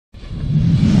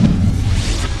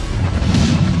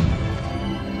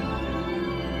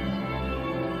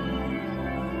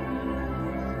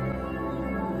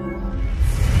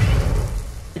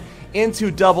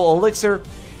into double elixir.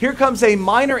 Here comes a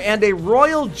miner and a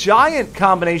royal giant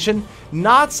combination.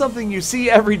 Not something you see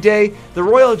every day. The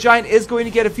royal giant is going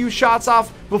to get a few shots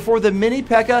off before the mini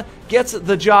P.E.K.K.A gets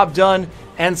the job done.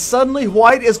 And suddenly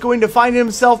white is going to find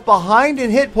himself behind in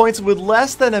hit points with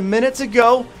less than a minute to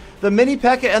go. The mini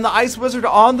P.E.K.K.A and the ice wizard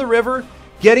on the river,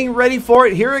 getting ready for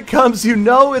it. Here it comes. You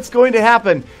know it's going to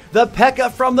happen. The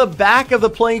P.E.K.K.A from the back of the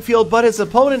playing field, but his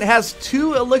opponent has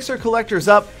 2 elixir collectors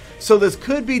up, so this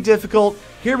could be difficult.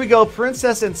 Here we go.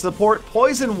 Princess in support.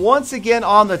 Poison once again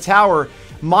on the tower.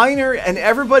 Miner and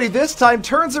everybody this time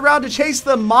turns around to chase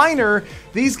the miner.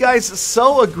 These guys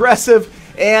so aggressive.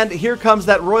 And here comes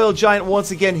that royal giant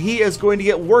once again. He is going to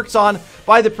get worked on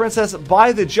by the princess,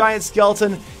 by the giant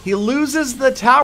skeleton. He loses the tower.